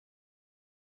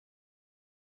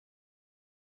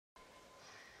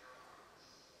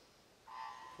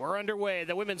We're underway.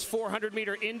 The women's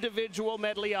 400-meter individual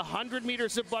medley, 100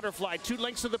 meters of butterfly. 2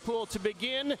 lengths of the pool to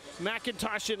begin.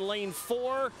 McIntosh in lane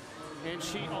 4, and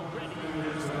she already.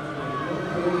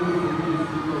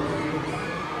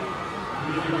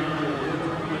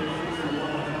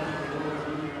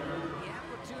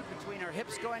 Her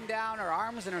hips going down, her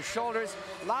arms and her shoulders.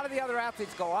 A lot of the other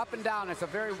athletes go up and down. It's a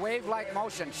very wave-like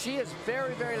motion. She is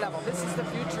very, very level. This is the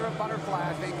future of butterfly,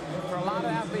 I think, for a lot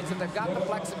of athletes, if they've got the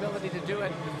flexibility to do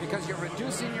it, because you're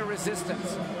reducing your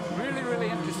resistance. Really, really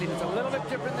interesting. It's a little bit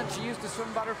different than she used to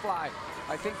swim butterfly.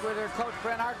 I think with her coach,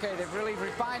 Brent Arcade, they've really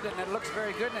refined it, and it looks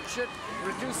very good, and it should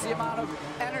reduce the amount of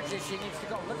energy she needs to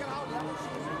go. Look at how level she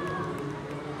is.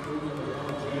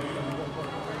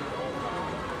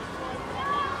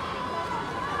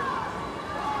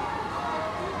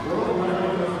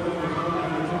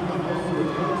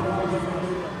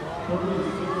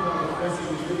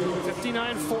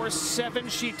 59.47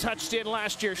 she touched in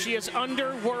last year. She is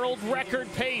under world record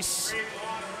pace.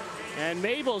 And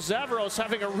Mabel Zavros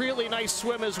having a really nice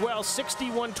swim as well.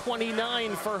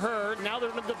 61.29 for her. Now they're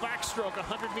in the backstroke,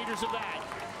 100 meters of that.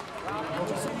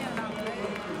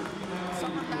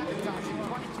 Summer McIntosh in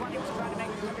 2020 was trying to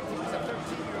make the Olympics. He was a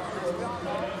 13-year-old. As we all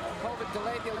know, COVID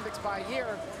delayed the Olympics by a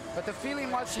year. But the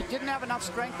feeling was she didn't have enough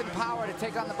strength and power to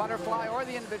take on the butterfly or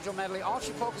the individual medley. All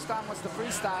she focused on was the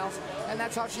freestyles, and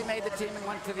that's how she made the team and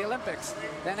went to the Olympics.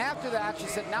 Then after that, she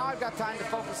said, now I've got time to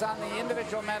focus on the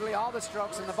individual medley, all the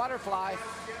strokes, and the butterfly.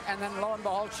 And then lo and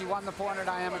behold, she won the 400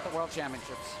 IM at the World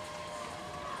Championships.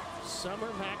 Summer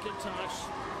McIntosh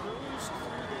cruised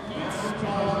through the heats.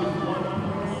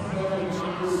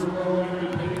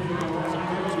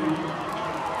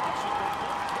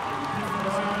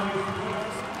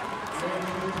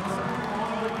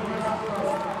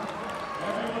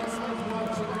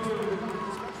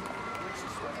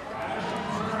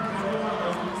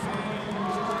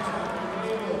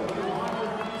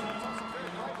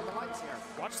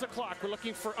 Watch the clock. We're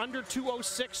looking for under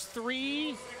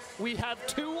 2:06.3. We have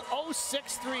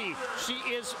 2:06.3. She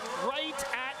is right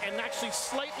at and actually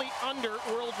slightly under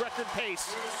world record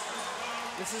pace.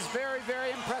 This is very,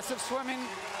 very impressive swimming.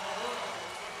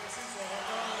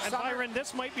 And Byron,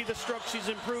 this might be the stroke she's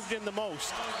improved in the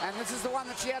most. And this is the one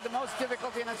that she had the most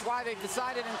difficulty, and that's why they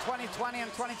decided in 2020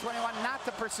 and 2021 not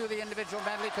to pursue the individual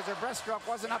medley, because her breaststroke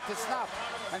wasn't up to snuff.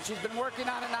 And she's been working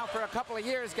on it now for a couple of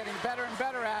years, getting better and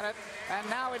better at it. And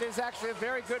now it is actually a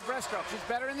very good breaststroke. She's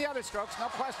better in the other strokes, no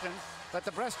question. But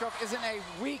the breaststroke isn't a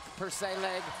weak, per se,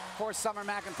 leg for Summer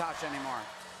McIntosh anymore.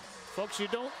 Folks, you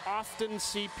don't often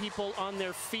see people on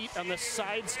their feet on the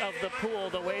sides of the pool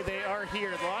the way they are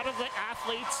here. A lot of the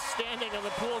athletes standing on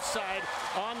the pool side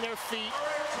on their feet.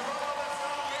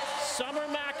 Summer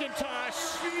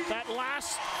McIntosh, that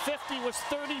last 50 was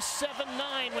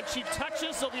 37.9. When she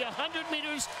touches, there'll be 100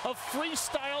 meters of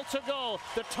freestyle to go.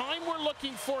 The time we're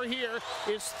looking for here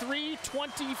is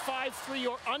 3:25.3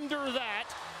 or under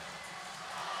that.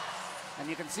 And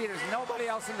you can see there's nobody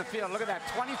else in the field. Look at that,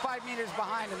 25 meters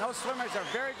behind, and those swimmers are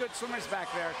very good swimmers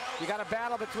back there. You got a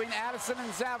battle between Addison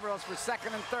and Zavros for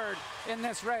second and third in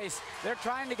this race. They're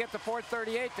trying to get to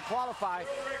 4:38 to qualify,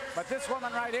 but this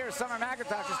woman right here, Summer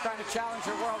McIntosh, is trying to challenge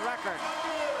her world record.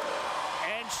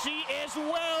 And she is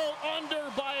well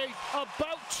under by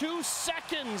about 2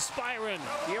 seconds, Byron.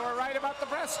 You were right about the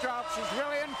breaststroke. She's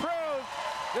really improved.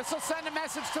 This will send a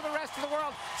message to the rest of the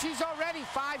world. She's already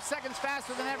 5 seconds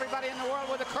faster than everybody in the world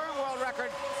with the current world record,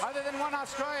 other than one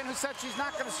Australian who said she's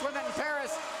not going to swim it in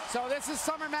Paris. So this is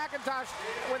Summer McIntosh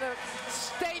with a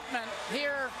statement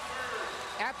here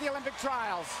at the Olympic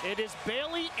trials. It is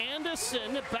Bailey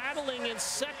Anderson battling in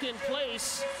second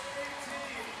place.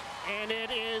 And it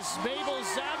is Mabel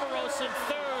Zavros in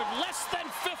third. Less than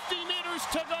 50 meters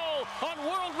to go on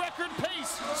world record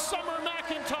pace. Summer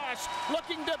McIntosh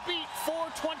looking to beat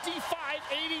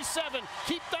 4:25.87.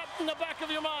 Keep that in the back of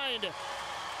your mind.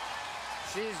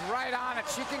 She's right on it.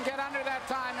 She can get under that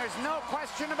time. There's no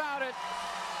question about it.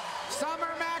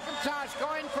 Summer McIntosh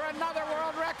going for another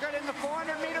world record in the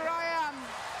 400-meter IM.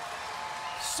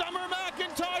 Summer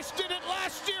McIntosh did it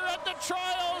last year at the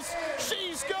trials.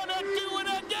 She's gonna do it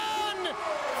again.